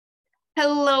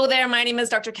Hello there, my name is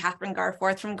Dr. Kathryn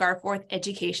Garforth from Garforth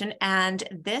Education, and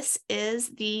this is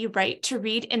the Right to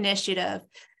Read Initiative.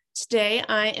 Today,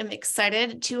 I am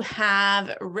excited to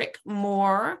have Rick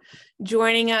Moore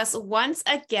joining us once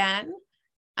again,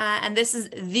 and this is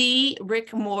the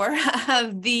Rick Moore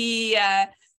of the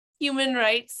Human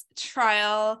Rights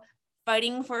Trial,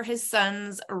 fighting for his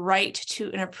son's right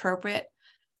to an appropriate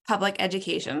public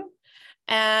education.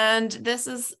 And this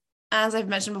is, as I've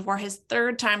mentioned before, his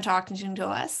third time talking to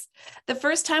us. The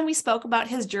first time we spoke about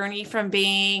his journey from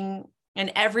being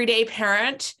an everyday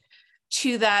parent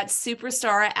to that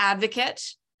superstar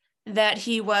advocate that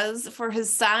he was for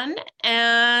his son,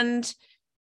 and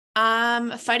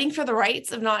fighting for the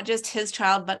rights of not just his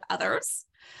child, but others.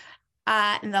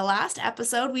 In the last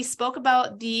episode, we spoke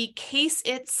about the case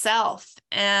itself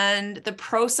and the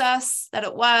process that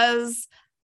it was.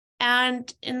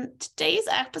 And in today's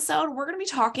episode, we're going to be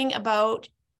talking about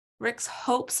Rick's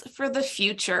hopes for the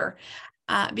future.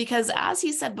 Because as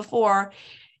he said before,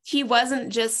 he wasn't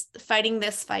just fighting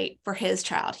this fight for his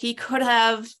child. He could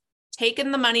have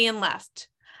taken the money and left,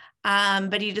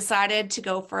 but he decided to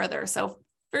go further. So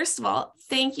first of all,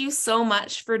 thank you so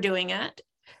much for doing it.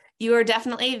 You are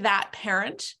definitely that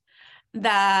parent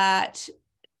that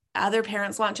other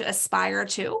parents want to aspire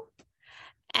to.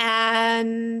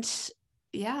 And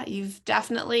yeah, you've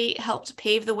definitely helped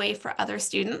pave the way for other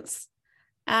students.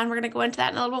 And we're going to go into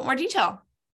that in a little bit more detail.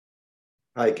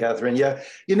 Hi, Kathryn. Yeah,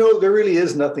 there really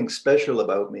is nothing special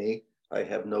about me. I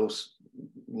have no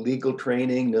legal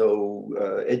training,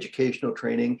 no educational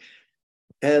training.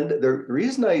 And the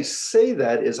reason I say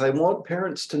that is I want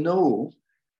parents to know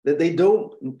that they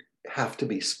don't have to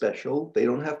be special. They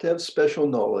don't have to have special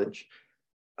knowledge,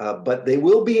 but they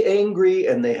will be angry,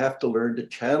 and they have to learn to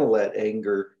channel that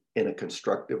anger in a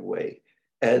constructive way.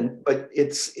 But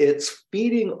it's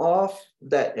feeding off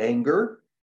that anger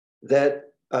that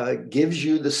gives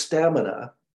you the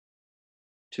stamina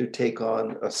to take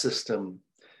on a system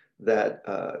that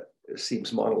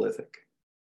seems monolithic.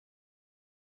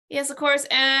 Yes, of course.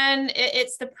 And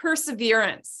it's the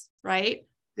perseverance, right?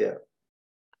 Yeah.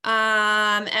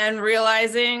 And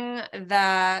realizing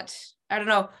that, I don't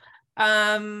know,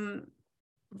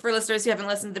 for listeners who haven't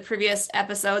listened to the previous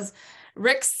episodes,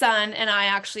 Rick's son and I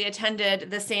actually attended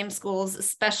the same schools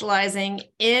specializing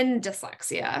in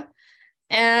dyslexia.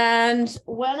 And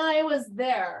when I was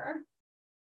there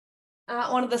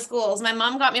at one of the schools, my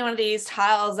mom got me one of these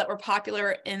tiles that were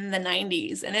popular in the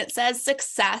 90s. And it says,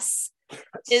 "Success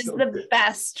is the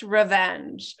best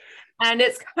revenge." And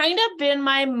it's kind of been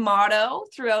my motto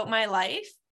throughout my life,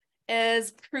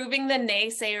 is proving the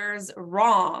naysayers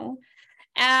wrong.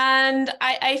 And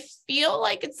I feel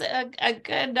like it's a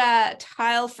good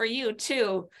tile for you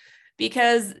too,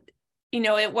 because,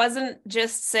 it wasn't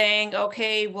just saying,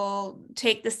 okay, we'll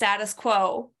take the status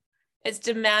quo. It's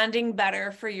demanding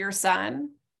better for your son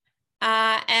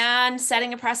and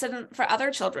setting a precedent for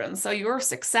other children. So your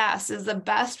success is the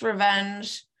best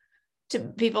revenge to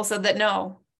people said that,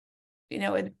 no,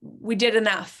 we did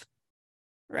enough,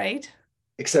 right?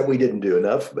 Except we didn't do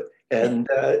enough. And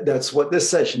that's what this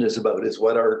session is about, is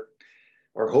what our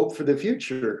hope for the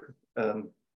future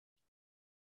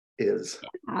is.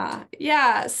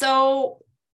 Yeah. So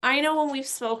I know when we've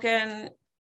spoken,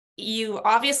 you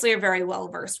obviously are very well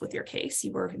versed with your case.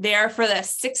 You were there for the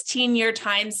 16-year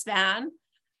time span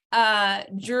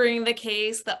during the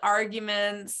case, the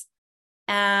arguments,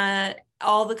 and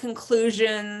all the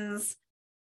conclusions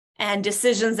and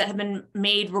decisions that have been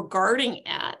made regarding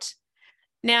it.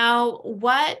 Now,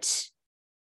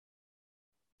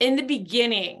 in the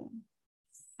beginning,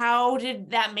 how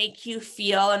did that make you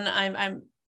feel? And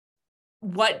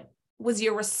what was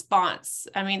your response?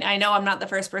 I mean, I know I'm not the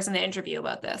first person to interview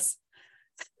about this.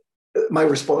 My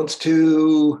response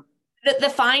to the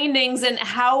findings, and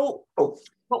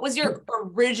what was your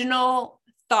original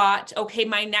thought? Okay,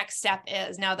 my next step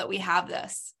is, now that we have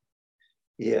this.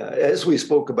 Yeah, as we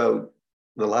spoke about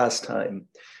the last time,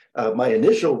 my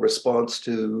initial response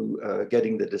to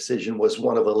getting the decision was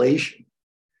one of elation,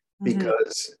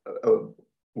 because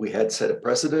we had set a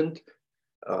precedent.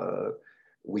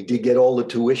 We did get all the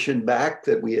tuition back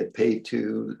that we had paid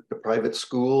to the private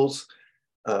schools.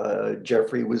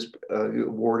 Jeffrey was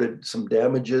awarded some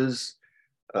damages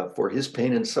for his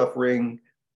pain and suffering.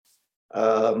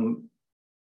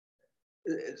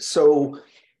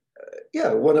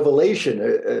 Yeah, one of elation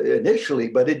initially,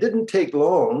 but it didn't take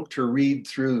long to read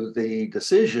through the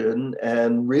decision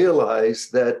and realize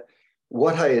that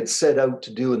what I had set out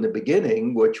to do in the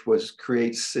beginning, which was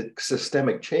create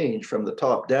systemic change from the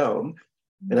top down,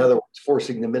 in other words,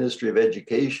 forcing the Ministry of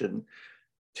Education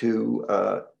to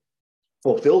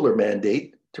fulfill their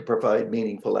mandate to provide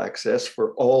meaningful access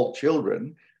for all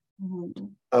children.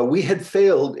 Mm-hmm. We had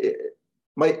failed.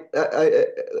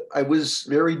 I was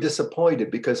very disappointed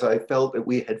because I felt that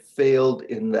we had failed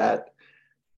in that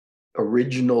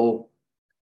original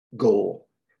goal.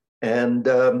 And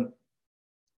I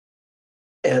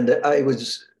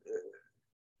was,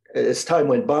 as time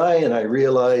went by, and I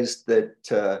realized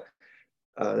that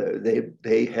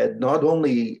they had not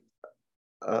only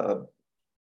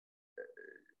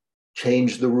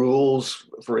changed the rules,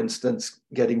 for instance,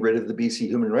 getting rid of the BC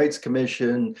Human Rights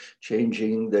Commission,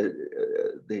 changing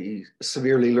the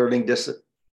severely learning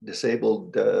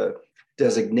disabled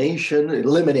designation,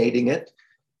 eliminating it,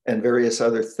 and various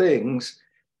other things.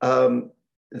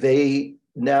 They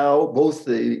now, both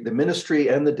the ministry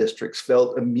and the districts,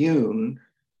 felt immune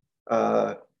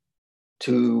to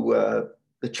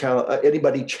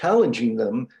anybody challenging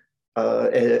them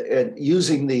and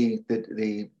using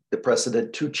the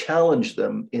precedent to challenge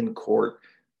them in court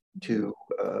to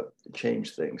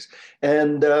change things.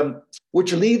 And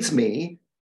which leads me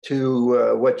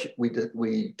to what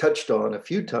we touched on a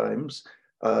few times,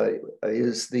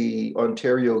 is the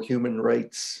Ontario Human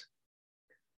Rights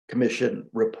Commission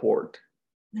report.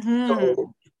 Mm-hmm.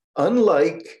 So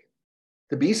unlike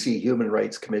the BC Human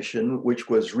Rights Commission, which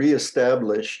was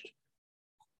reestablished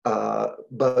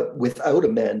but without a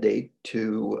mandate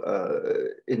to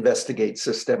investigate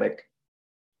systemic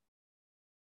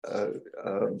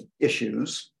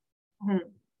issues. Mm-hmm.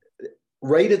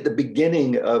 Right at the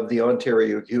beginning of the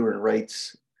Ontario Human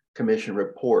Rights Commission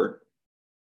report,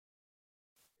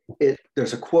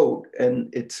 there's a quote,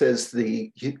 and it says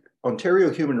the Ontario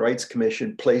Human Rights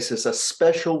Commission places a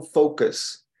special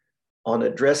focus on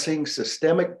addressing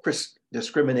systemic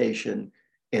discrimination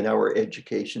in our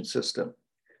education system.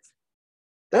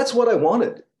 That's what I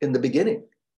wanted in the beginning.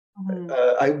 Mm-hmm.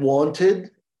 I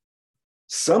wanted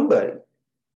somebody,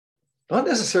 not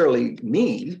necessarily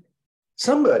me,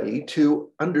 somebody to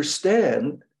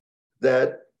understand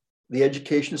that the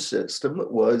education system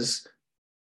was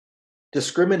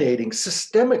discriminating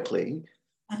systemically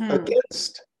mm-hmm.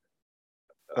 against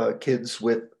kids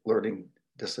with learning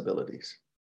disabilities.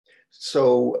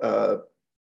 So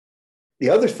the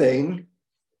other thing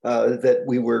that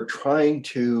we were trying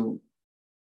to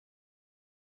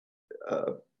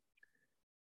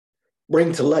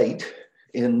bring to light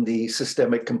in the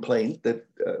systemic complaint that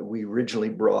we originally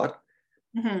brought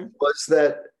mm-hmm. was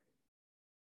that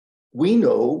we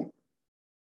know,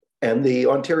 and the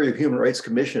Ontario Human Rights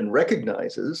Commission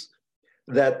recognizes,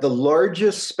 that the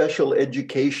largest special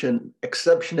education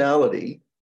exceptionality,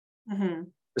 mm-hmm.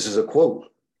 this is a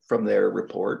quote from their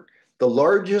report, the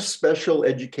largest special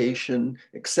education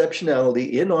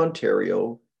exceptionality in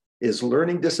Ontario is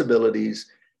learning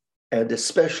disabilities, and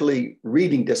especially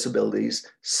reading disabilities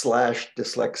 /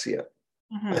 dyslexia.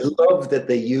 Mm-hmm. I love that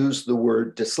they use the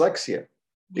word dyslexia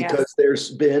because yes.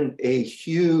 There's been a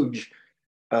huge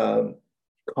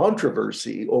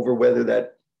controversy over whether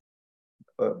that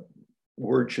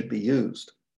word should be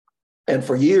used. And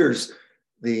for years,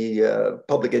 the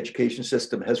public education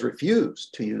system has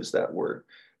refused to use that word.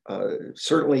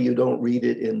 Certainly you don't read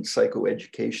it in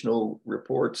psychoeducational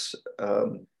reports.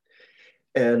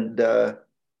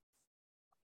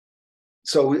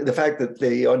 So the fact that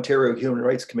the Ontario Human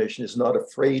Rights Commission is not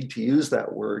afraid to use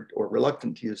that word or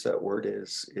reluctant to use that word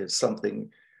is something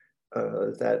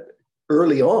that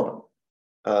early on,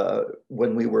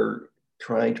 when we were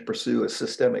trying to pursue a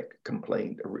systemic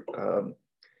complaint,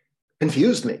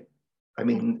 confused me. I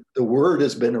mean, the word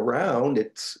has been around,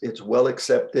 it's well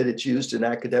accepted, it's used in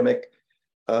academic,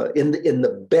 in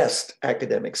the best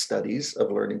academic studies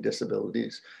of learning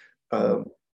disabilities.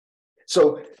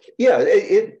 So yeah,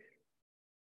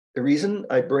 the reason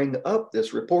I bring up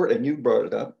this report, and you brought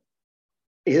it up,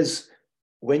 is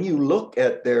when you look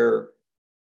at their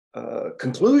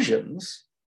conclusions,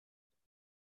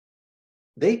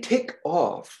 they tick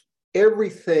off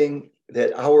everything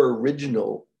that our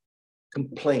original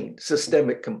complaint,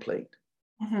 systemic complaint,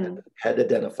 mm-hmm. had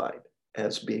identified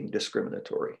as being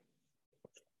discriminatory.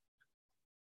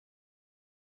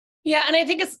 Yeah, and I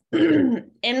think it's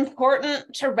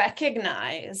important to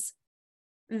recognize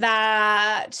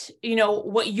that, you know,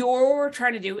 what you're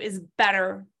trying to do is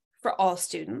better for all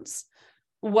students.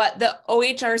 What the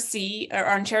OHRC, or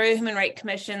Ontario Human Rights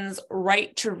Commission's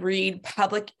Right to Read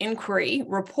Public Inquiry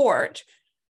report,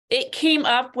 it came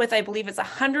up with, I believe it's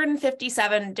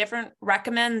 157 different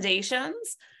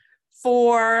recommendations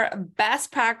for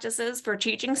best practices for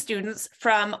teaching students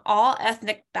from all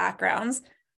ethnic backgrounds.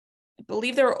 I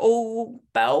believe there were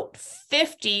about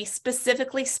 50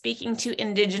 specifically speaking to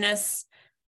Indigenous,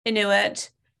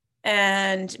 Inuit,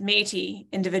 and Métis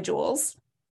individuals.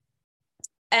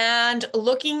 and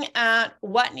looking at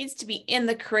what needs to be in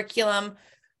the curriculum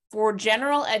for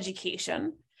general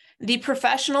education, the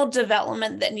professional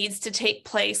development that needs to take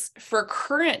place for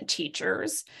current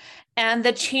teachers, and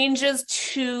the changes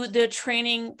to the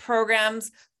training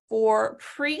programs for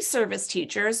pre-service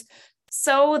teachers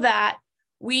so that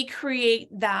we create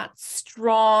that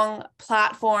strong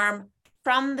platform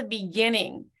from the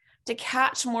beginning to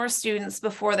catch more students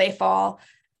before they fall,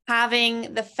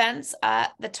 having the fence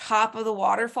at the top of the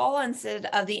waterfall instead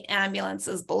of the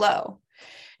ambulances below.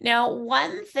 Now,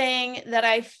 one thing that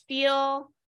I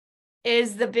feel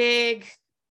is the big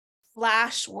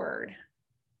flash word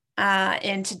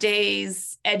in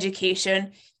today's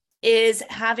education is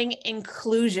having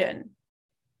inclusion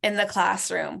in the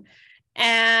classroom.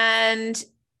 And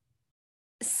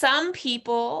some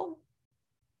people,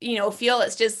 feel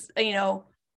it's just,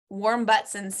 warm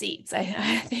butts and seats, I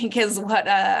think is what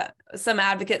some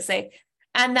advocates say.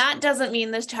 And that doesn't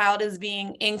mean this child is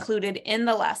being included in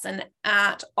the lesson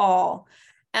at all.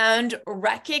 And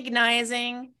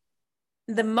recognizing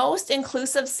the most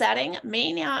inclusive setting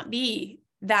may not be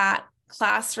that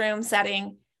classroom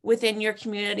setting within your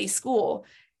community school.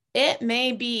 It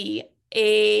may be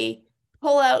a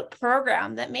pull-out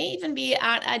program that may even be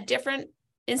at a different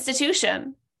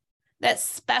institution that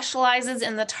specializes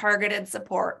in the targeted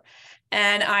support.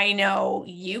 And I know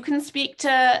you can speak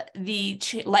to the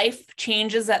life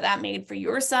changes that made for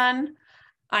your son.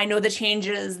 I know the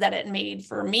changes that it made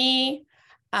for me,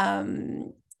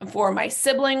 for my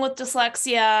sibling with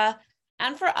dyslexia,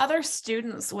 and for other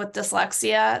students with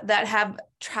dyslexia that have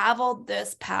traveled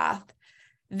this path.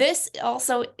 This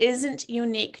also isn't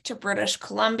unique to British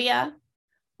Columbia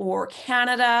or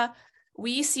Canada.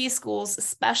 We see schools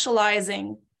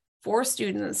specializing for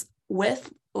students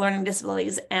with learning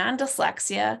disabilities and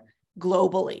dyslexia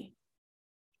globally.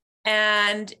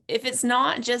 And if it's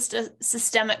not just a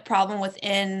systemic problem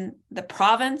within the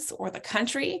province or the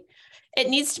country, it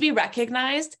needs to be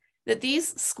recognized that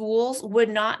these schools would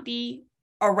not be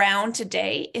around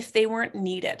today if they weren't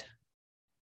needed.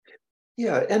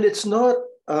 Yeah, and it's not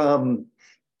a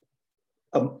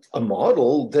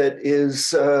model that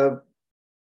is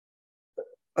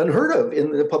unheard of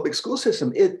in the public school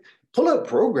system. Pull-out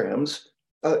programs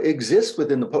exist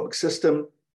within the public system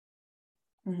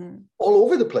all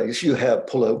over the place. You have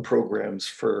pull-out programs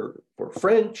for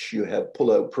French, you have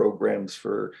pull-out programs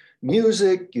for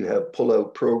music, you have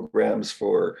pull-out programs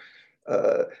for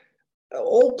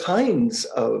all kinds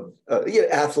of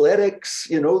athletics.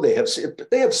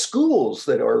 They have schools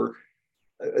that are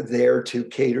there to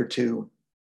cater to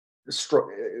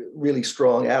really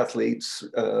strong athletes.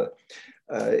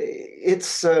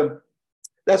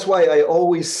 That's why I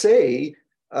always say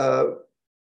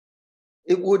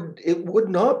it would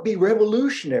not be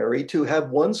revolutionary to have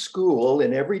one school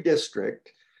in every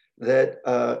district that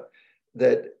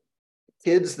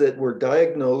kids that were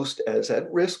diagnosed as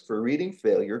at risk for reading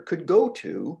failure could go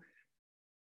to,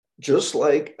 just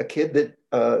like a kid that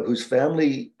whose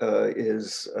family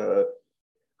the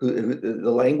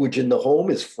language in the home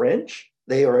is French.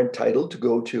 They are entitled to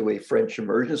go to a French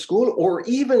immersion school, or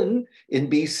even in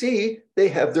BC, they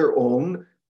have their own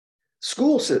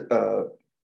school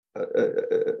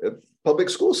public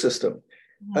school system,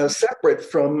 separate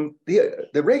from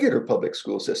the regular public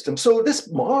school system. So this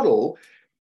model,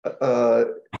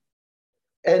 and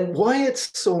why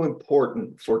it's so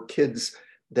important for kids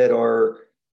that are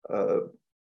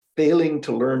failing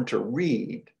to learn to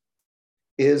read,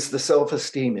 is the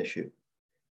self-esteem issue.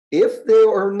 If they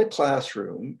are in the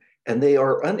classroom and they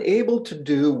are unable to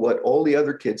do what all the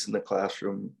other kids in the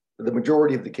classroom, the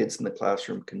majority of the kids in the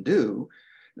classroom can do,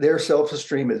 their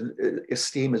self-esteem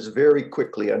is very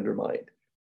quickly undermined.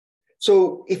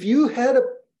 So if you had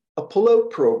a pull-out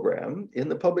program in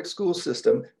the public school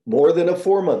system, more than a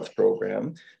 4-month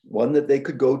program, one that they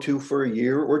could go to for a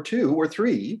year or 2 or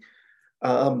 3,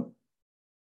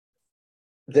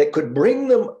 that could bring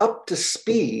them up to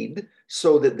speed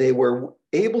so that they were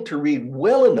able to read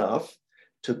well enough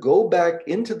to go back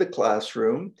into the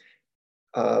classroom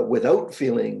without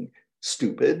feeling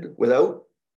stupid, without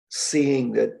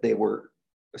seeing that they were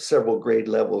several grade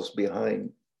levels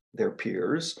behind their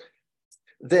peers,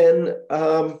 then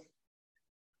that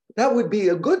would be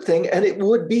a good thing. And it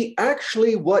would be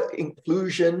actually what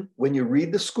inclusion, when you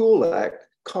read the School Act,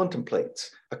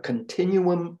 contemplates: a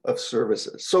continuum of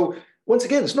services. So once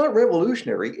again, it's not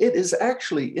revolutionary. It is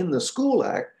actually in the School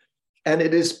Act, and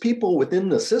it is people within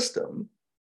the system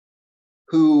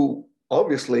who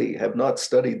obviously have not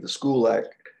studied the School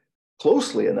Act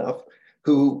closely enough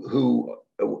who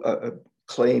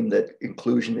claim that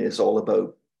inclusion is all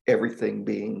about everything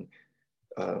being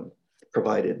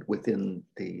provided within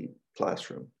the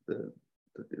classroom, the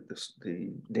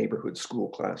neighborhood school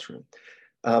classroom.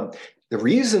 The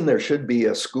reason there should be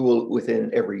a school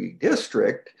within every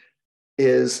district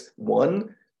is,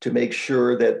 one, to make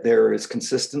sure that there is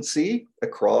consistency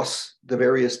across the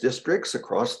various districts,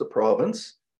 across the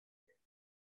province.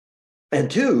 And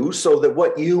two, so that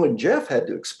what you and Jeff had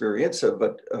to experience of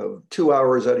 2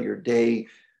 hours out of your day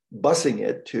busing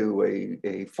it to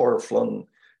a far-flung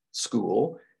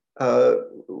school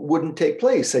wouldn't take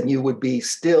place, and you would be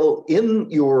still in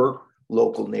your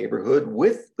local neighborhood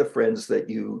with the friends that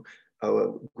you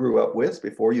grew up with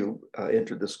before you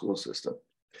entered the school system.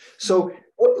 So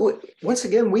once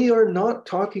again, we are not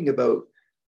talking about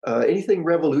anything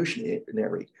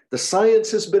revolutionary. The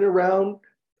science has been around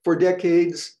for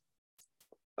decades.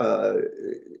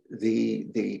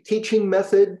 The teaching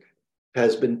method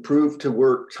has been proved to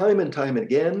work time and time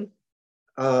again.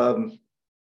 The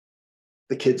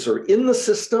kids are in the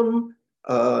system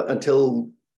until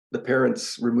the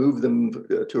parents remove them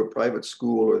to a private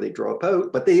school or they drop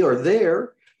out, but they are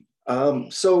there.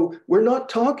 So we're not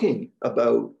talking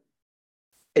about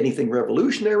anything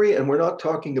revolutionary, and we're not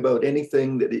talking about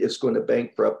anything that is going to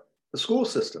bankrupt the school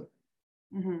system.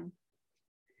 Mm-hmm.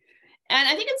 And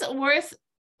I think it's worth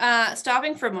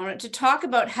stopping for a moment to talk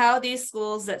about how these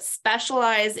schools that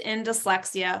specialize in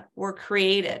dyslexia were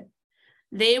created.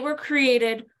 They were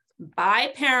created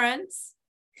by parents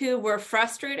who were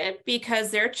frustrated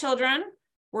because their children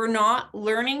were not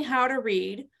learning how to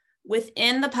read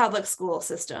within the public school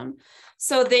system.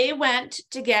 So they went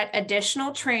to get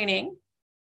additional training,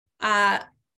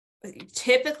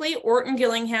 typically Orton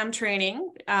Gillingham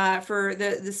training for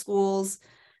the schools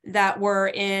that were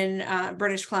in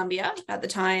British Columbia at the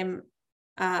time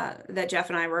that Jeff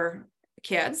and I were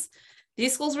kids.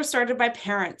 These schools were started by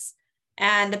parents,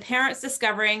 and the parents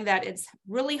discovering that it's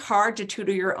really hard to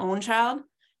tutor your own child.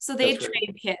 So they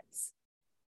trained kids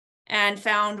and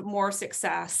found more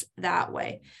success that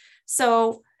way.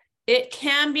 So it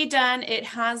can be done. It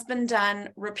has been done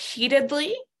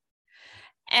repeatedly.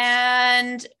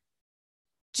 And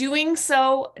doing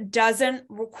so doesn't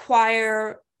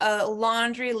require a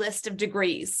laundry list of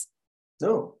degrees.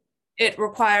 No. It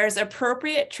requires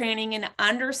appropriate training and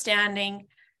understanding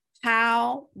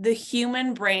how the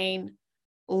human brain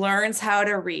learns how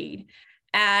to read.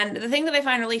 And the thing that I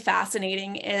find really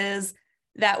fascinating is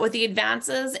that with the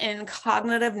advances in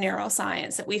cognitive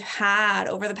neuroscience that we've had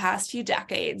over the past few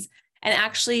decades, and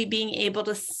actually being able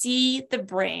to see the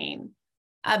brain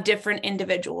of different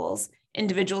individuals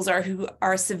who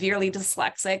are severely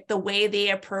dyslexic, the way they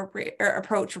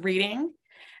approach reading,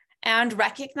 and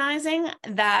recognizing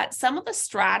that some of the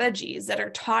strategies that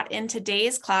are taught in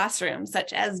today's classroom,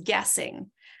 such as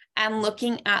guessing and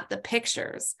looking at the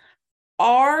pictures,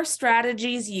 are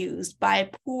strategies used by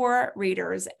poor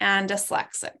readers and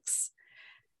dyslexics.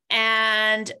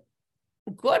 And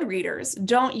good readers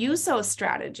don't use those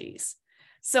strategies.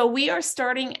 So we are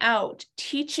starting out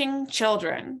teaching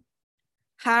children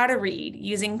how to read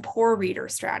using poor reader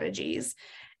strategies,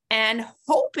 and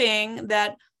hoping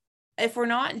that if we're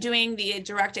not doing the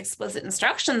direct explicit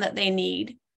instruction that they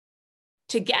need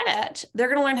to get it, they're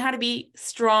going to learn how to be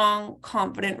strong,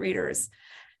 confident readers.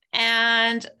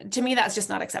 And to me, that's just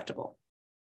not acceptable.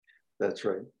 That's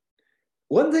right.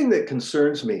 One thing that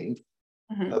concerns me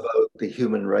about the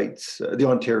human rights, the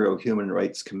Ontario Human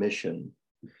Rights Commission,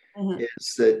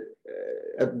 is that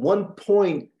at one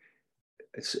point,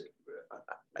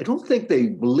 I don't think they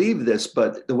believe this,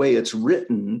 but the way it's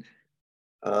written,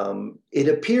 it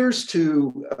appears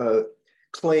to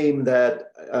claim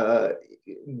that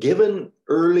given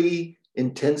early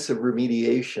intensive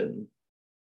remediation,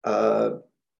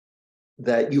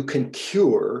 that you can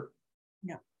cure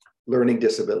learning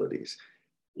disabilities.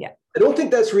 Yeah. I don't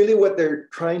think that's really what they're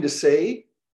trying to say,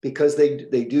 because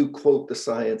they do quote the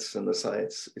science, and the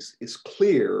science is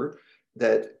clear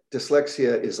that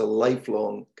dyslexia is a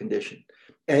lifelong condition.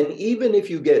 And even if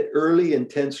you get early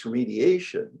intense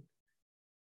remediation,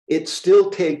 it still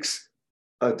takes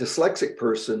a dyslexic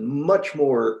person much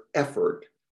more effort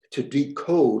to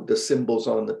decode the symbols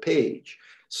on the page.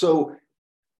 So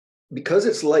because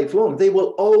it's lifelong, they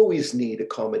will always need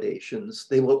accommodations.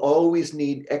 They will always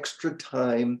need extra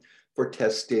time for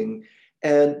testing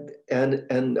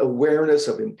and awareness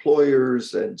of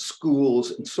employers and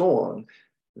schools and so on,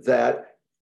 that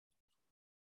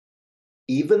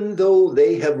even though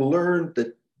they have learned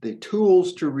the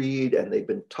tools to read and they've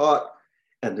been taught,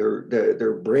 and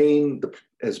their brain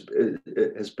has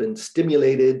been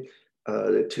stimulated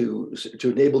to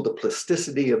enable the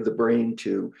plasticity of the brain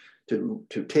to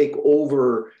take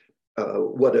over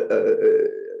what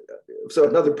so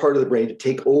another part of the brain to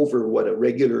take over what a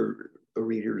regular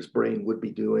reader's brain would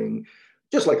be doing,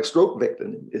 just like a stroke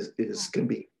victim can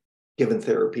be given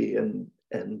therapy, and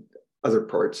other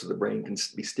parts of the brain can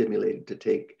be stimulated to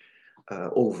take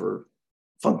over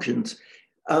functions.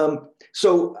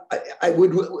 So I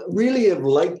would really have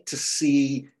liked to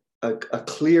see a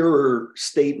clearer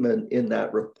statement in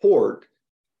that report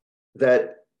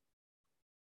that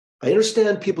I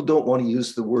understand people don't want to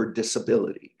use the word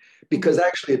disability, because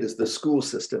actually it is the school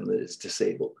system that is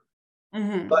disabled.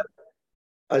 Mm-hmm. But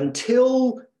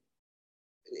until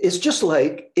it's just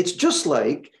like a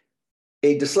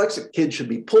dyslexic kid should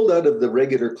be pulled out of the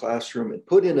regular classroom and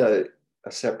put in a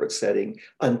separate setting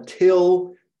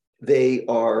until they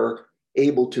are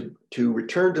able to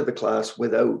return to the class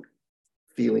without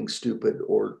feeling stupid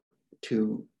or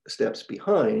 2 steps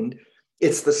behind.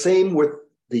 It's the same with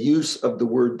the use of the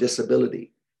word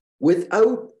disability.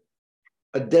 Without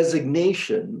a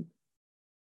designation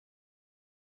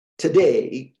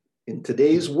today, in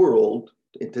today's world,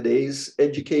 in today's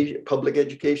public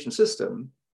education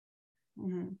system,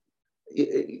 mm-hmm.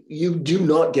 you do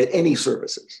not get any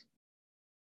services.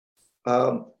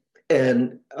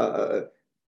 And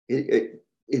it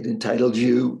entitles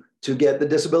you to get the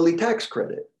disability tax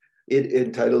credit. It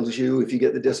entitles you, if you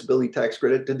get the disability tax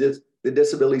credit, to the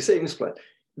disability savings plan.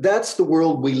 That's the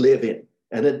world we live in.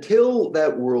 And until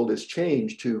that world is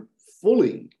changed to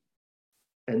fully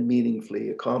and meaningfully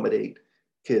accommodate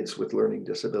kids with learning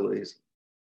disabilities,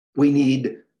 we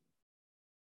need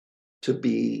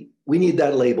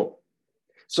that label.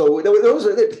 So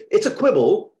it's a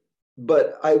quibble,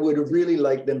 but I would really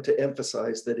like them to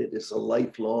emphasize that it is a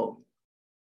lifelong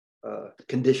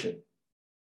condition.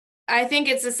 I think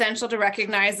it's essential to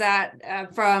recognize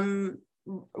that from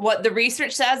what the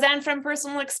research says and from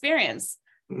personal experience.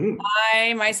 Mm-hmm.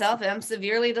 I myself am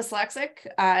severely dyslexic.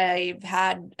 I've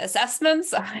had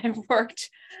assessments. I've worked.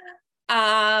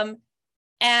 And,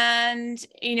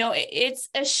 it's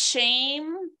a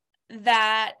shame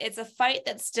that it's a fight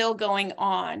that's still going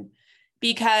on,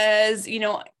 because,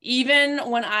 even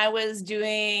when I was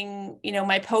doing,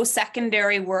 my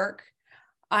post-secondary work,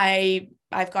 I've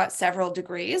got several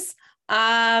degrees.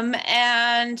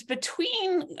 And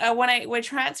between when I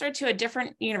transferred to a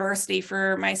different university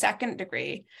for my second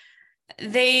degree,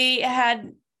 they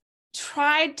had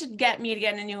tried to get me to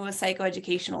get into a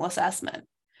psychoeducational assessment,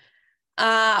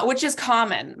 which is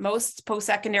common. Most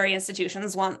post-secondary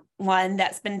institutions want one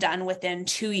that's been done within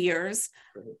 2 years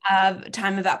of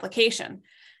time of application.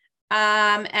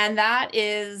 And that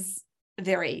is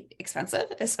very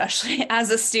expensive, especially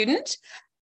as a student.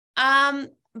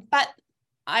 But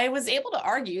I was able to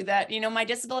argue that, my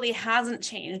disability hasn't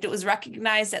changed. It was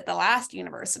recognized at the last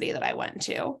university that I went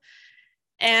to.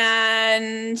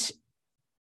 And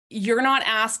you're not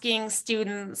asking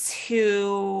students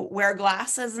who wear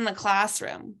glasses in the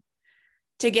classroom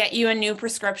to get you a new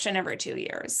prescription every 2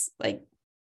 years. Like,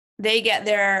 they get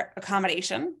their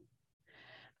accommodation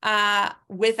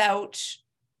without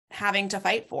having to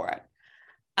fight for it.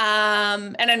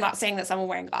 And I'm not saying that someone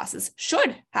wearing glasses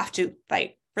should have to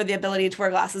fight for the ability to wear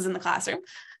glasses in the classroom.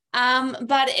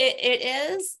 But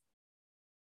it is,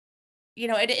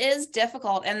 it is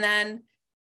difficult. And then,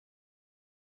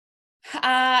 when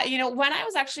I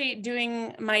was actually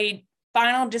doing my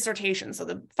final dissertation, so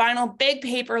the final big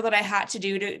paper that I had to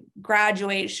do to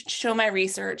graduate, show my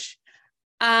research,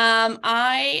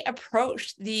 I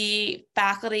approached the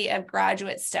Faculty of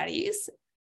Graduate Studies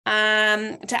to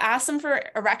ask them for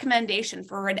a recommendation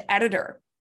for an editor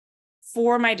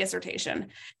for my dissertation.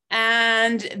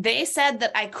 And they said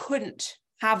that I couldn't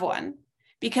have one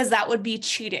because that would be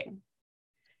cheating,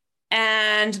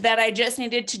 and that I just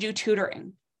needed to do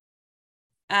tutoring,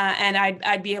 and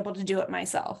I'd be able to do it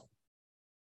myself.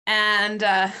 And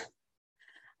I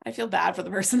feel bad for the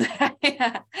person that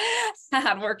I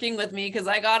had working with me, because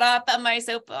I got up on my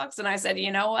soapbox and I said,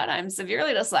 you know what, I'm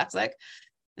severely dyslexic.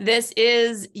 This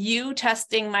is you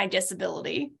testing my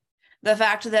disability. The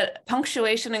fact that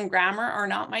punctuation and grammar are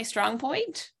not my strong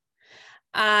point.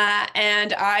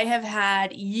 And I have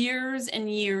had years and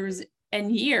years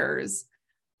and years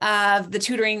of the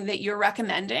tutoring that you're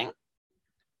recommending,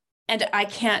 and I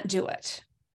can't do it.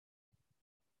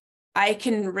 I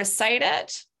can recite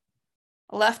it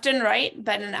left and right,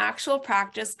 but in actual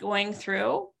practice going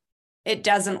through, it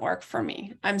doesn't work for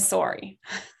me. I'm sorry.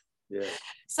 Yeah.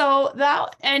 So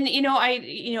that, and,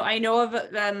 I know of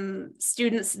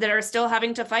students that are still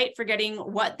having to fight for getting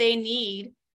what they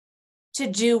need to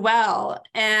do well.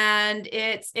 And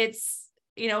it's,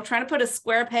 trying to put a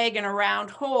square peg in a round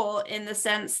hole, in the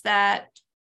sense that,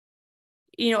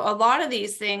 a lot of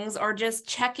these things are just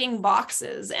checking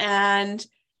boxes. And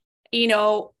you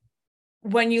know,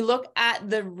 when you look at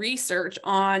the research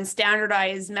on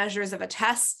standardized measures of a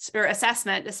test or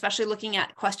assessment, especially looking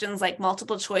at questions like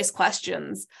multiple choice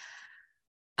questions,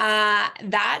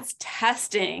 that's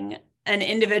testing an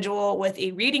individual with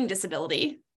a reading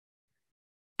disability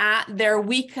at their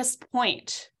weakest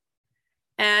point.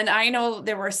 And I know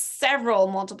there were several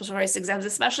multiple choice exams,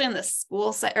 especially in the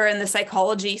school or in the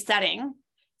psychology setting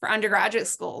for undergraduate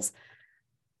schools,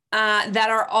 that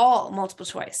are all multiple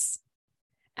choice.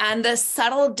 And the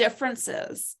subtle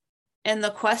differences in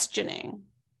the questioning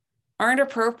aren't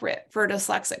appropriate for a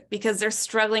dyslexic because they're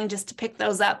struggling just to pick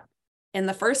those up in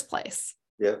the first place.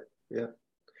 Yeah.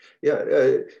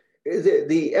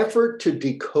 The effort to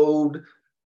decode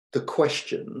the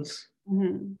questions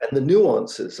and the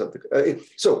nuances of the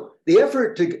so the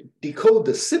effort to decode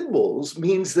the symbols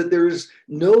means that there's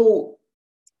no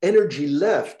energy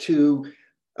left to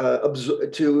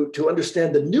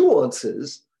understand the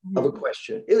nuances of a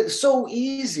question. It's so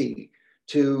easy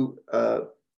to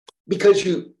because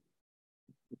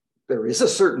there is a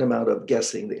certain amount of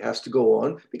guessing that has to go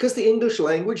on because the English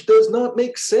language does not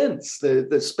make sense.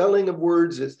 The spelling of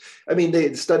words is, I mean,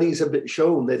 the studies have been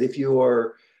shown that if you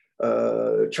are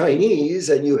Chinese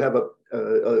and you have a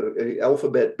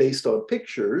alphabet based on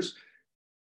pictures,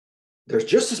 there's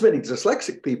just as many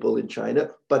dyslexic people in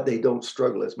China, but they don't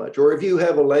struggle as much. Or if you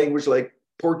have a language like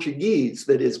Portuguese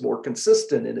that is more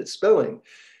consistent in its spelling,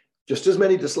 just as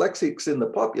many dyslexics in the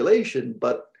population,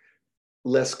 but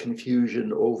less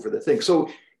confusion over the thing. So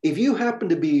if you happen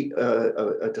to be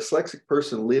a dyslexic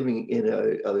person living in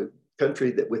a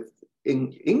country that with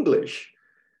English,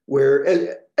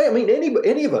 where, I mean,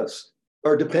 any of us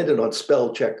are dependent on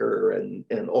spell checker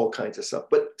and all kinds of stuff,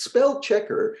 but spell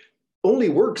checker only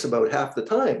works about half the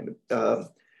time.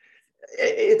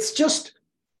 It's just,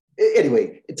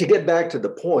 anyway, to get back to the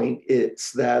point,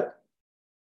 it's that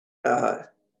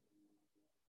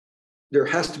there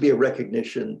has to be a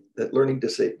recognition that learning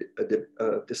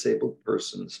disabled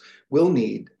persons will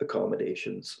need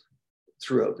accommodations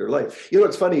throughout their life. You know,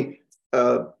 it's funny,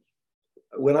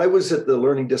 when I was at the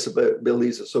Learning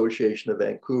Disabilities Association of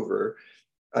Vancouver,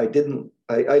 I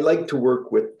like to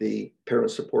work with the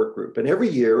parent support group. And every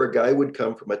year a guy would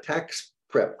come from a tax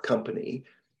prep company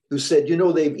who said, you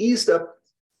know, they've eased up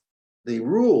the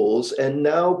rules and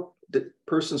now the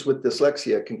persons with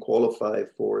dyslexia can qualify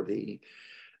for the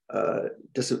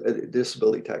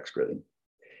disability tax credit.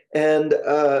 And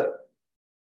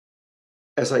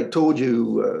as I told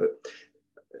you,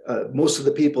 most of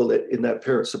the people that in that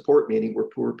parent support meeting were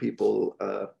poor people.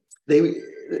 They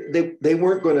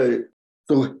weren't going to.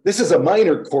 So this is a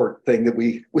minor court thing that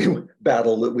we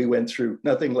battle that we went through.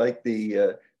 Nothing like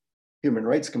the human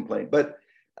rights complaint, but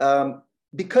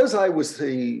because I was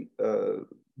the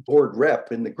board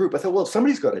rep in the group, I thought, well,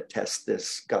 somebody's got to test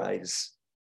this guy's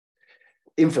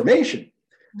information.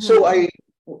 So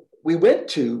we went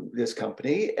to this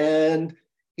company and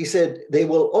he said, they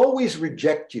will always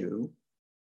reject you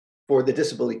for the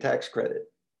disability tax credit.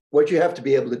 What you have to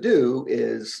be able to do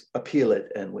is appeal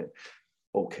it and win.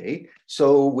 Okay,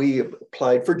 so we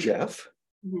applied for Jeff.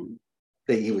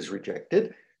 He was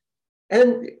rejected.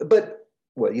 But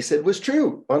what he said was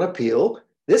true. On appeal,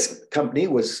 this company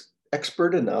was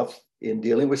expert enough in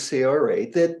dealing with CRA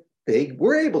that they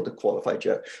were able to qualify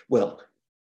Jeff. Well,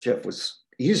 Jeff was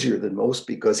easier than most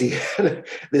because he had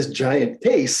this giant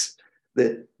case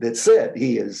that said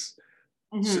he is,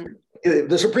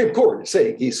 the Supreme Court is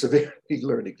saying he's severely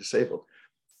learning disabled.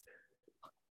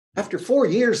 After 4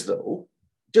 years, though,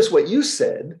 just what you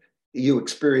said, you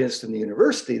experienced in the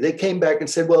university, they came back and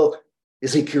said, well,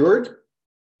 is he cured?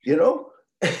 You know?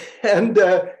 And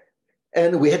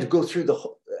we had to go through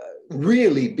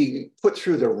really be put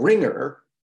through the ringer,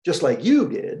 just like you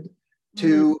did,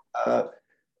 to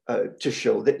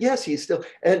show that, yes, he's still,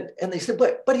 and they said,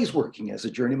 but he's working as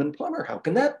a journeyman plumber. How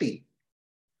can that be?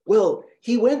 Well,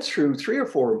 he went through 3 or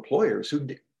 4 employers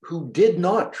who did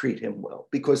not treat him well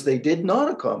because they did not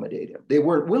accommodate him. They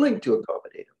weren't willing to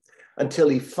accommodate him until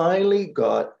he finally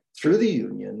got through the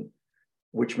union,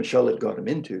 which Michelle had got him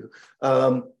into,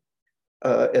 an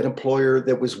employer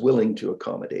that was willing to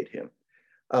accommodate him.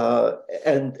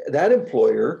 And that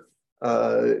employer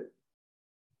had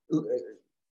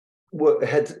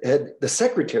the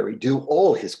secretary do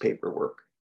all his paperwork.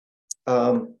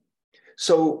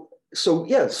 So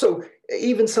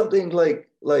even something like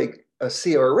a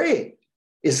CRA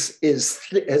has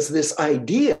this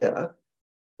idea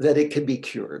that it can be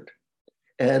cured,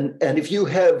 and if you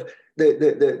have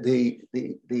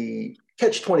the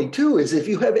catch-22 is if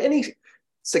you have any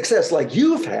success like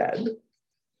you've had,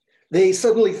 they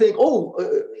suddenly think,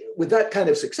 with that kind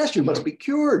of success you must be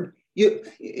cured.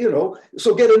 you know,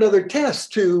 so get another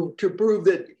test to prove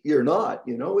that you're not,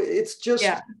 you know. It's just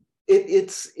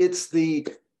it's the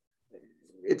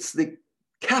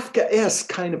Kafkaesque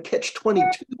kind of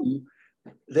catch-22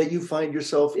 that you find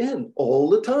yourself in all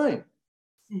the time.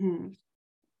 Mm-hmm.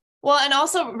 Well, and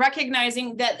also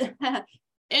recognizing that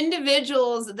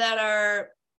individuals that are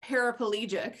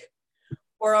paraplegic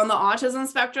or on the autism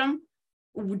spectrum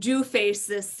do face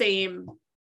this same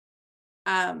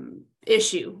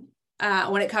issue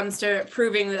when it comes to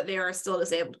proving that they are still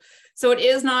disabled. So it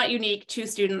is not unique to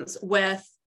students with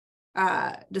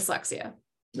dyslexia.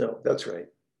 No, that's right.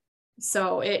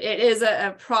 So it is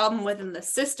a problem within the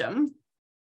system.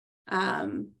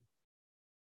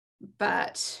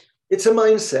 But it's a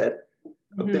mindset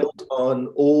built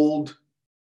on old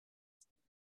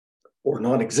or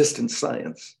non-existent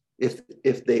science.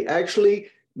 If they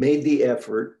actually made the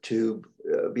effort to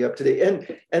be up to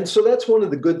date, and so that's one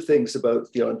of the good things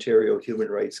about the Ontario Human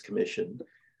Rights Commission,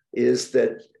 is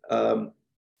that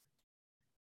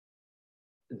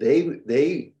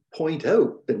they point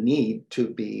out the need to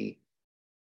be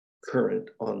current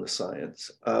on the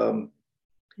science.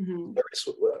 There's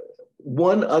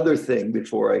one other thing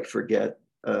before I forget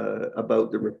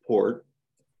about the report,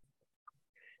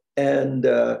 and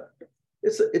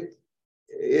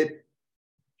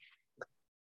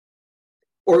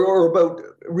or about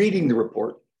reading the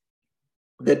report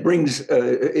that brings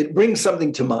it brings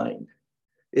something to mind.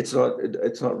 It's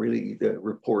not really the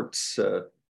report's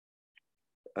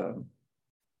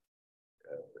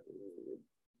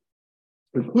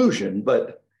conclusion,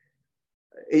 but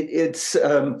it's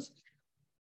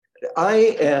I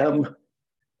am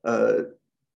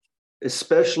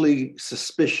especially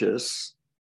suspicious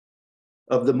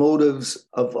of the motives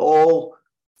of all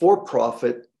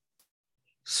for-profit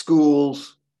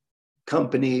schools,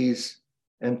 companies,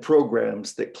 and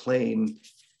programs that claim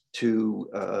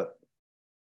to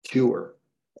cure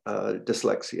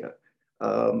dyslexia,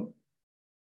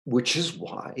 which is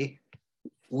why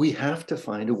we have to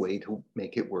find a way to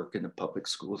make it work in a public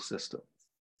school system.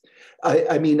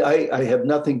 I mean, I have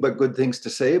nothing but good things to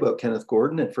say about Kenneth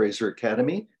Gordon and Fraser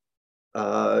Academy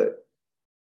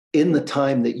in the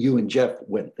time that you and Jeff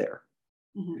went there.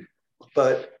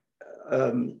 But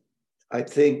I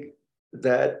think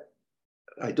that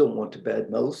I don't want to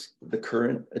badmouth the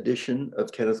current edition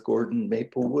of Kenneth Gordon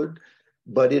Maplewood,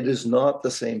 but it is not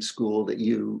the same school that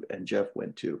you and Jeff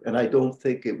went to. And I don't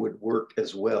think it would work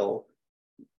as well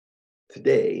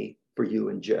today for you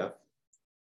and Jeff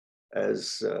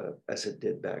as it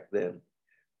did back then.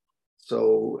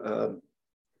 So,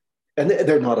 and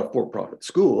they're not a for-profit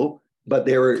school, but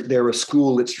they're a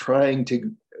school that's trying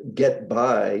to get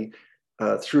by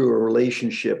through a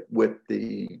relationship with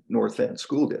the North Van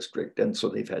School District, and so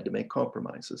they've had to make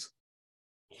compromises.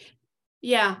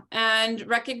 Yeah, and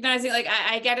recognizing, like,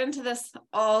 I get into this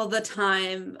all the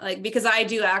time, like, because I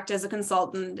do act as a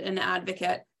consultant and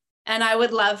advocate, and I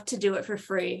would love to do it for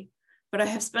free, but I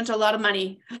have spent a lot of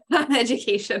money on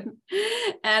education,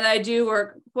 and I do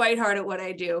work quite hard at what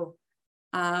I do.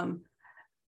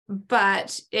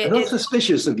 But I'm not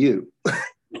suspicious of you.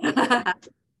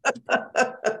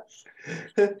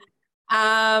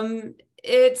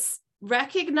 It's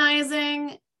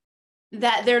recognizing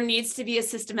that there needs to be a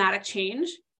systematic change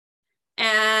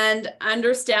and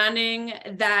understanding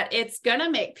that it's going to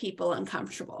make people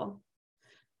uncomfortable.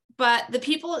 But the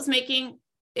people it's making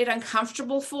it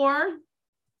uncomfortable for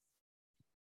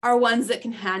are ones that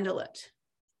can handle it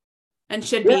and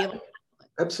should be able to.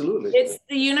 Absolutely. It's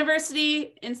the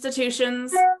university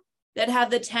institutions that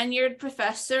have the tenured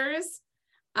professors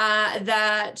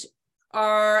that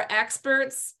are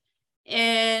experts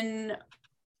in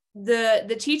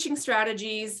the teaching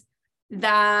strategies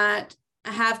that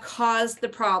have caused the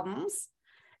problems.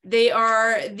 They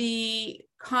are the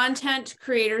content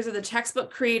creators or the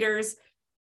textbook creators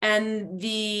and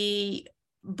the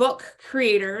book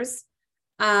creators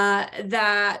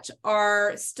that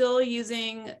are still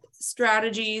using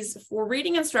strategies for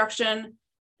reading instruction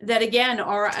that, again,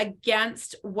 are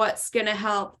against what's going to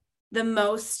help the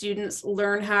most students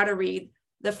learn how to read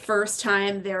the first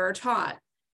time they're taught.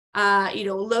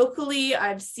 Locally,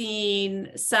 I've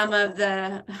seen some of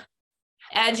the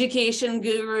education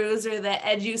gurus or the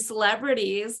edu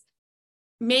celebrities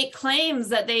make claims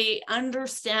that they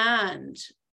understand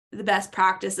the best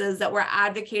practices that we're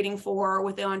advocating for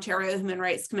with the Ontario Human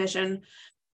Rights Commission,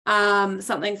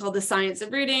 something called the science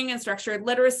of reading and structured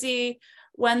literacy,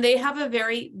 when they have a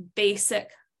very basic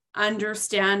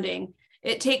understanding.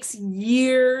 It takes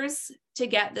years to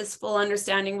get this full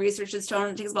understanding. Research has shown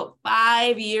it takes about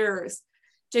 5 years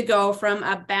to go from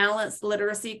a balanced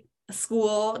literacy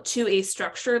school to a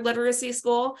structured literacy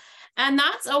school. And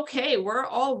that's okay. We're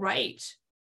all right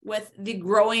with the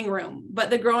growing room, but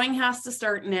the growing has to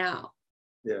start now.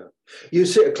 Yeah. You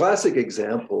see, a classic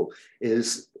example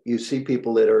is you see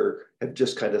people that have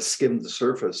just kind of skimmed the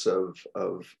surface of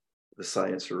the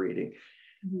science of reading.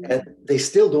 Mm-hmm. And they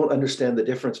still don't understand the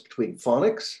difference between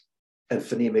phonics and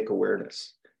phonemic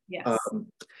awareness. Yes.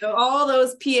 So all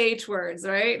those PH words,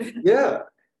 right? Yeah.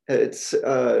 But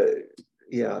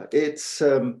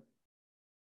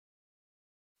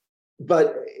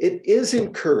it is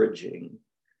encouraging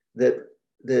that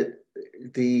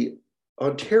the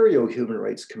Ontario Human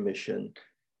Rights Commission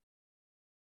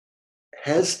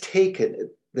has taken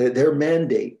their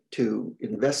mandate to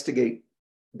investigate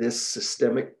this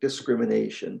systemic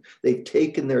discrimination. They've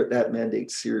taken that mandate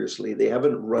seriously. They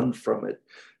haven't run from it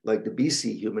like the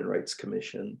BC Human Rights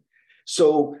Commission.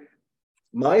 So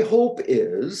my hope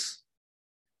is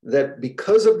that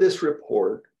because of this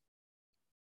report,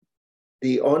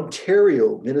 the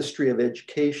Ontario Ministry of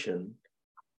Education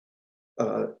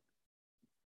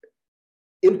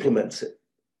implements it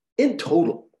in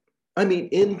total. I mean,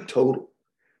 in total,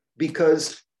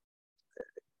 because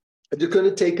I'm just going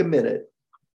to take a minute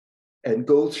and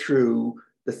go through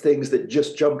the things that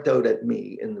just jumped out at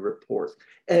me in the report.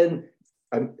 And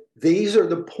these are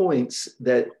the points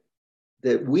that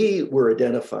we were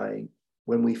identifying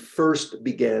when we first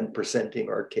began presenting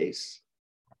our case.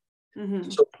 Mm-hmm.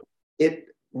 So it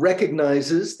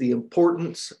recognizes the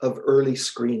importance of early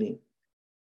screening.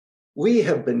 We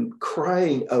have been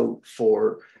crying out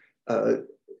for the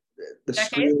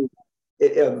screening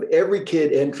of every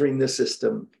kid entering the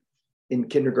system in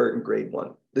kindergarten, grade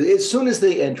 1. As soon as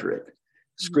they enter it,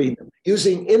 screen them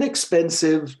using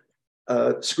inexpensive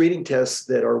screening tests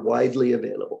that are widely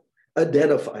available.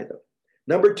 Identify them.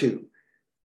 Number 2,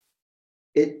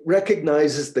 it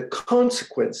recognizes the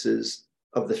consequences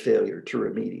of the failure to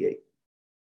remediate.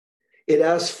 It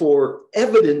asks for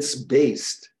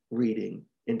evidence-based reading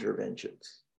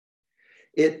interventions.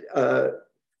 It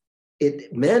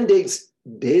mandates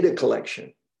data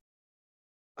collection.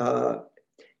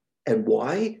 And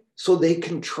why? So they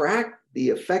can track the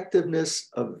effectiveness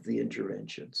of the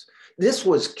interventions. This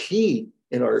was key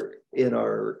in our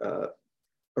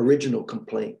original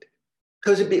complaint,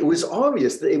 because it was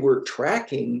obvious they were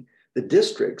tracking the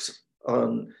districts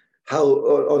on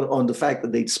on the fact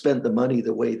that they'd spent the money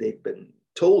the way they'd been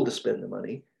told to spend the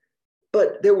money,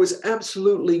 but there was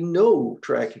absolutely no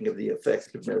tracking of the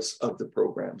effectiveness of the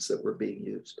programs that were being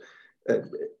used.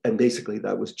 And basically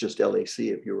that was just LAC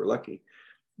if you were lucky.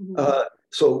 Mm-hmm.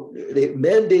 So they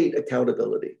mandate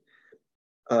accountability,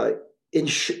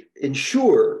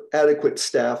 ensure adequate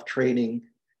staff training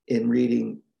in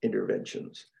reading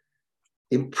interventions,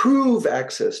 improve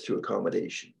access to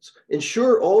accommodations,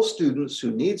 ensure all students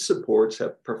who need supports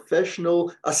have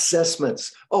professional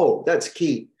assessments. Oh, that's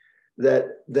key.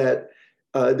 That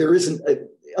there isn't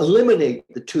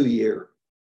eliminate the 2-year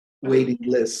waiting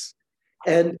lists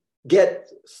and get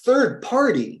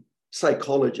third-party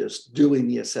psychologists doing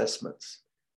the assessments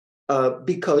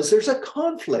because there's a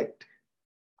conflict.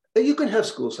 You can have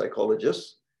school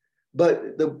psychologists,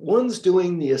 but the ones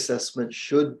doing the assessment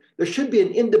there should be an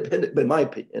independent, in my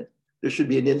opinion, there should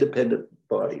be an independent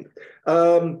body.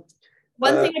 One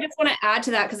thing I just want to add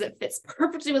to that, because it fits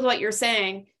perfectly with what you're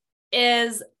saying,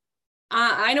 is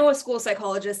I know a school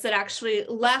psychologist that actually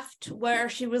left where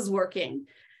she was working,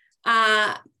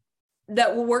 that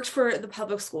worked for the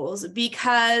public schools,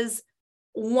 because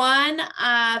one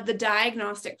of the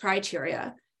diagnostic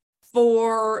criteria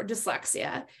for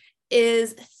dyslexia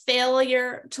is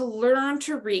failure to learn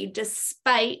to read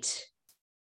despite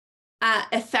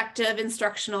effective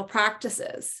instructional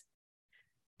practices.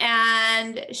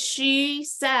 And she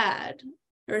said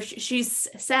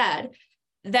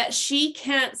that she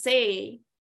can't say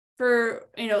for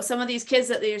some of these kids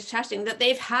that they're testing that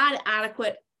they've had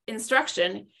adequate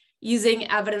instruction using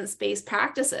evidence-based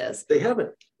practices. They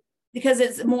haven't. Because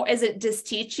is it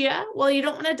dysthesia? Well, you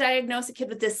don't want to diagnose a kid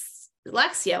with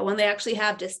dyslexia when they actually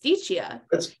have dysthesia.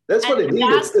 That's what I mean.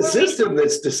 It's the system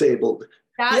that's disabled.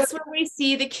 That's where we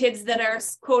see the kids that are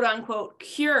quote unquote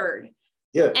cured.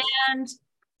 Yeah. And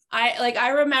I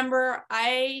remember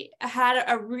I had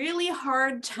a really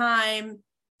hard time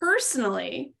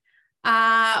personally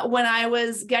when I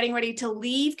was getting ready to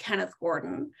leave Kenneth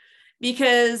Gordon,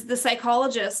 because the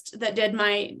psychologist that did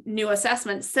my new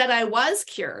assessment said I was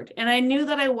cured, and I knew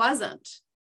that I wasn't.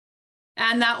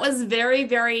 And that was very,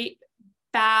 very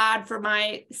bad for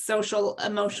my social,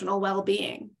 emotional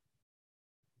well-being.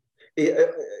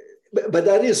 But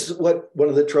that is one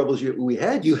of the troubles we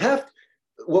had.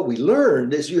 What we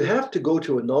learned is you have to go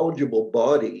to a knowledgeable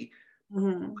body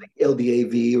like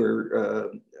LDAV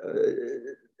or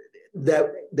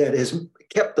that has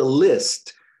kept a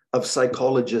list of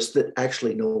psychologists that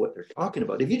actually know what they're talking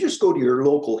about. If you just go to your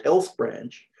local health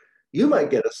branch, you might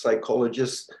get a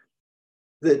psychologist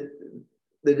that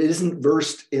isn't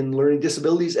versed in learning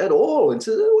disabilities at all and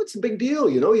says, oh, what's the big deal?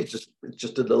 You know, it's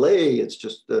just a delay. It's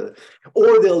just,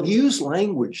 or they'll use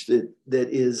language that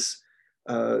is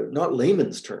not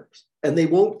layman's terms, and they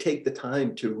won't take the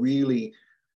time to really,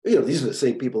 you know, these are the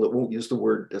same people that won't use the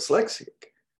word dyslexic.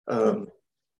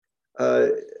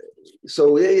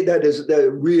 So that is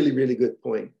a really, really good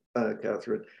point,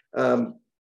 Kathryn.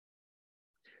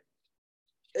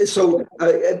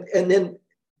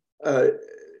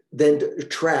 Then to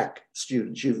track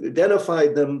students. You've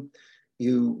identified them,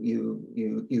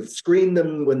 you've screened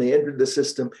them when they entered the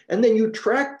system, and then you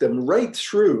track them right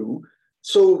through,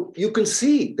 so you can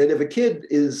see that if a kid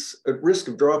is at risk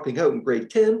of dropping out in grade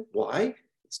 10, why?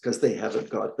 It's because they haven't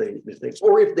got the things.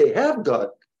 Or if they have got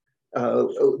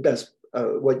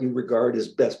what you regard as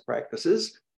best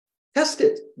practices, test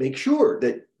it, make sure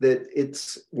that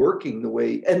it's working the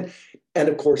way, and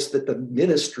of course that the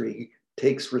ministry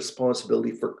takes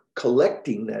responsibility for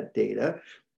collecting that data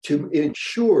to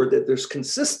ensure that there's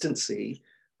consistency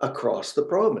across the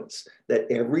province, that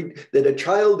a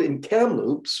child in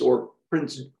Kamloops or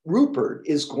Prince Rupert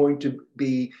is going to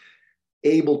be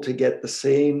able to get the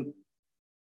same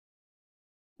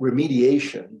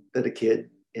remediation that a kid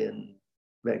in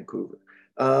Vancouver.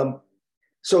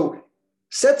 So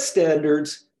set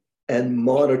standards and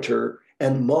monitor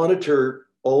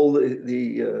all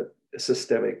the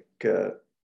systemic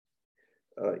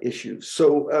issues.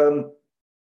 So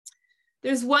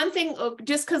there's one thing,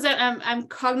 just because I'm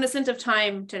cognizant of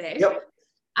time today. Yep.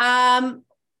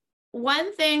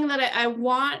 One thing that I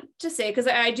want to say, because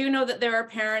I do know that there are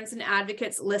parents and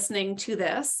advocates listening to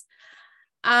this,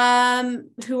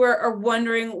 who are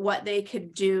wondering what they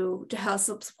could do to help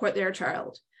support their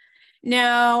child.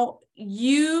 Now,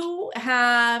 you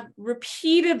have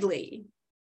repeatedly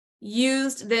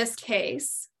used this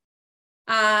case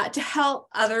to help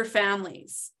other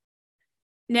families.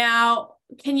 Now,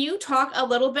 can you talk a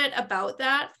little bit about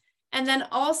that? And then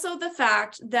also the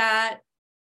fact that,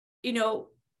 you know,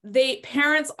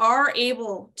 parents are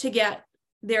able to get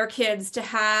their kids to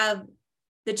have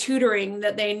the tutoring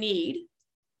that they need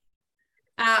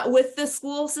with the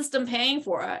school system paying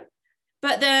for it.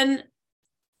 But then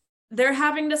they're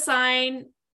having to sign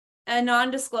a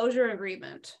non-disclosure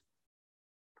agreement.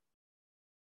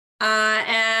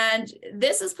 And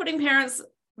this is putting parents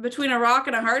between a rock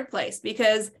and a hard place,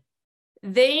 because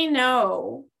they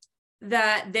know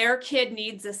that their kid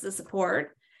needs this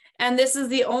support. And this is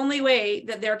the only way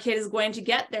that their kid is going to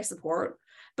get their support.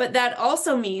 But that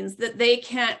also means that they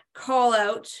can't call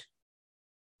out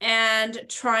and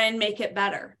try and make it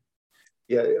better.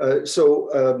 Yeah,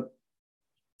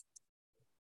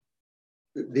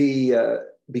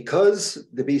 because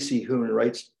the BC Human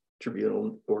Rights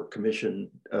Tribunal or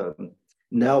Commission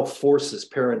now forces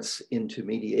parents into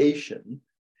mediation,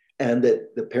 and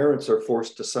that the parents are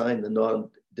forced to sign the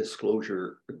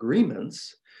non-disclosure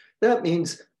agreements, that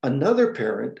means another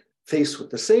parent faced with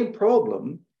the same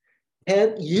problem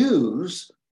can't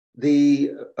use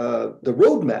the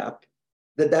roadmap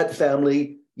that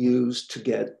family used to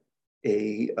get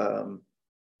a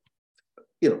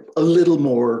little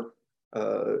more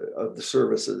of the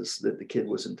services that the kid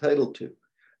was entitled to.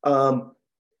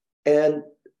 And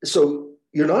so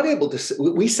you're not able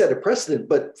to, we set a precedent,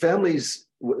 but families,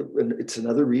 and it's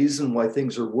another reason why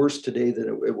things are worse today than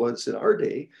it was in our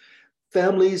day,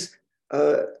 families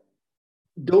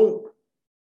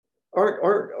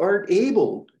aren't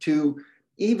able to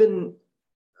even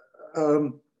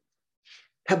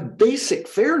have basic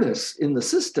fairness in the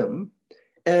system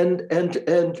and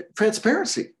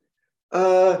transparency.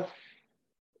 But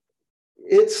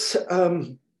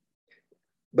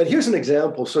here's an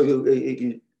example. So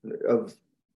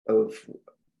of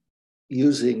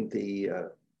using the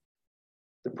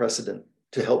precedent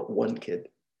to help one kid.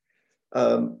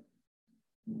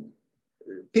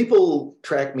 People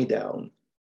track me down.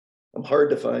 I'm hard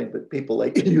to find, but people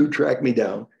like you track me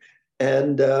down,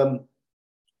 and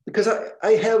because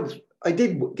I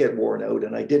did get worn out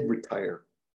and I did retire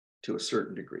to a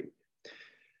certain degree,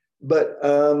 but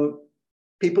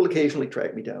people occasionally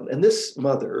track me down. And this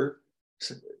mother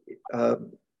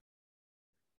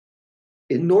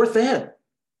in North Van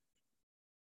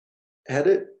had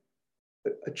a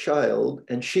child,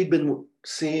 and she'd been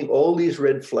seeing all these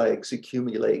red flags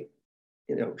accumulate,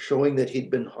 showing that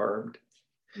he'd been harmed.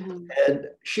 Mm-hmm. And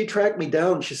she tracked me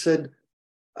down. She said,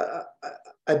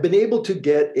 I've been able to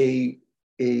get a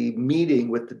a meeting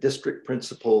with the district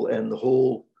principal and the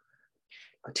whole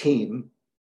team,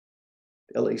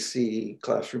 LAC,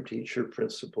 classroom teacher,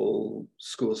 principal,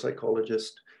 school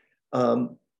psychologist.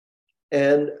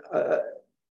 And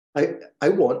I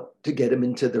want to get him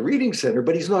into the reading center,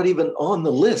 but he's not even on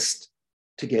the list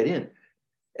to get in.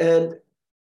 And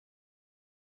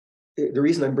the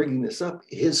reason I'm bringing this up,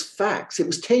 his facts, it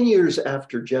was 10 years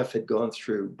after Jeff had gone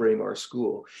through Braemar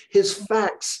School. His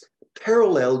facts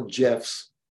paralleled Jeff's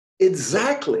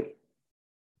exactly.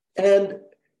 And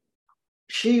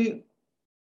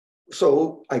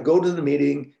so I go to the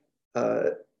meeting,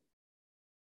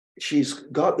 she's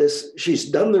got this, she's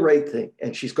done the right thing,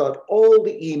 and she's got all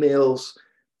the emails,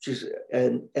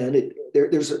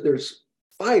 there's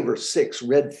 5 or 6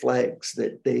 red flags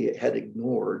that they had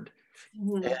ignored.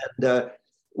 Mm-hmm. And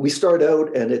we start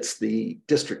out, and it's the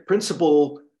district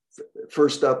principal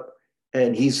first up,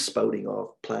 and he's spouting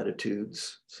off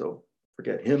platitudes, so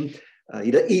forget him.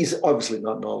 He's obviously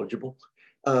not knowledgeable.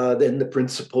 Then the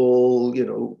principal,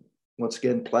 once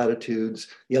again, platitudes.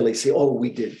 The LAC, we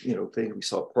did, things, we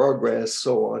saw progress,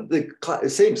 so on. The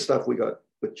same stuff we got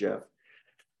with Jeff.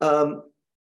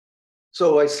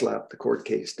 So I slapped the court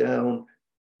case down.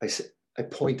 I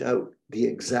point out the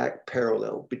exact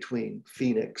parallel between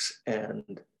Phoenix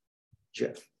and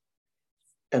Jeff.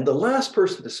 And the last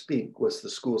person to speak was the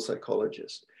school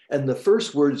psychologist. And the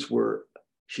first words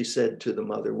she said to the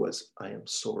mother was, "I am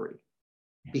sorry,"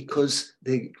 because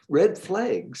the red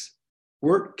flags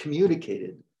weren't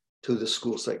communicated to the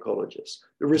school psychologist.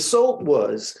 The result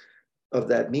of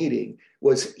that meeting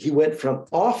was he went from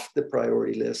off the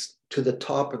priority list to the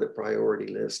top of the priority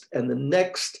list, and the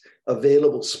next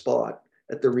available spot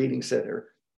at the reading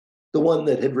center, the one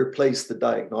that had replaced the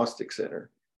diagnostic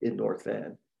center in North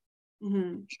Van,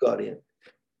 he got in.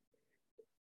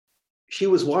 She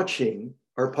was watching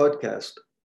our podcast,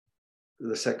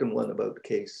 the second one about the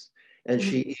case, and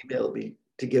she emailed me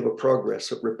to give a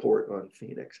progress report on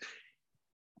Phoenix.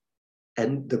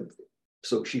 And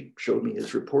so she showed me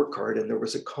his report card, and there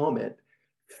was a comment,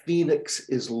 "Phoenix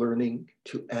is learning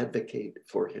to advocate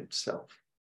for himself."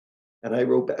 And I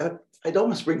wrote back, it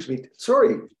almost brings me,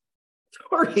 sorry,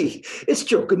 it's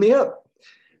choking me up.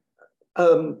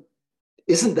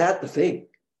 Isn't that the thing?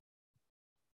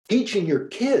 Teaching your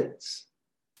kids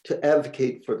to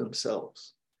advocate for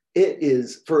themselves. It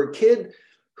is, for a kid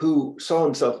who saw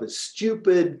himself as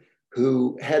stupid,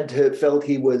 who felt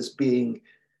he was being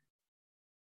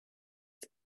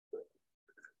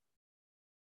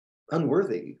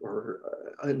unworthy or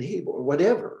unable or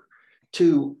whatever,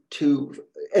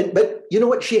 but you know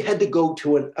what? She had to go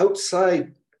to an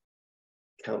outside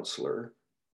counselor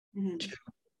to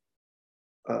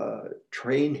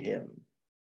train him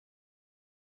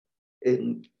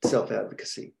in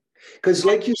self-advocacy. Because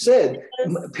like you said,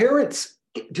 parents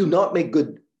do not make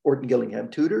good Orton Gillingham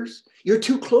tutors. You're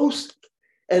too close,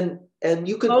 and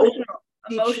you can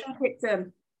emotion kicks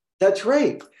in. That's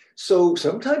right. So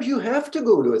sometimes you have to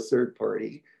go to a third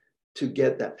party to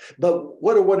get that. But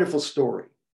what a wonderful story.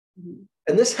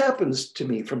 And this happens to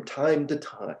me from time to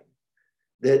time,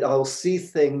 that I'll see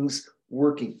things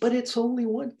working, but it's only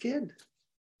one kid.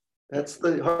 That's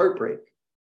the heartbreak.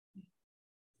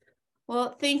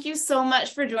 Well, thank you so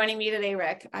much for joining me today,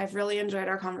 Rick. I've really enjoyed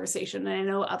our conversation, and I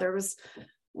know others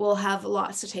will have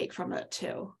lots to take from it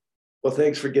too. Well,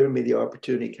 thanks for giving me the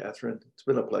opportunity, Kathryn. It's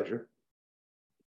been a pleasure.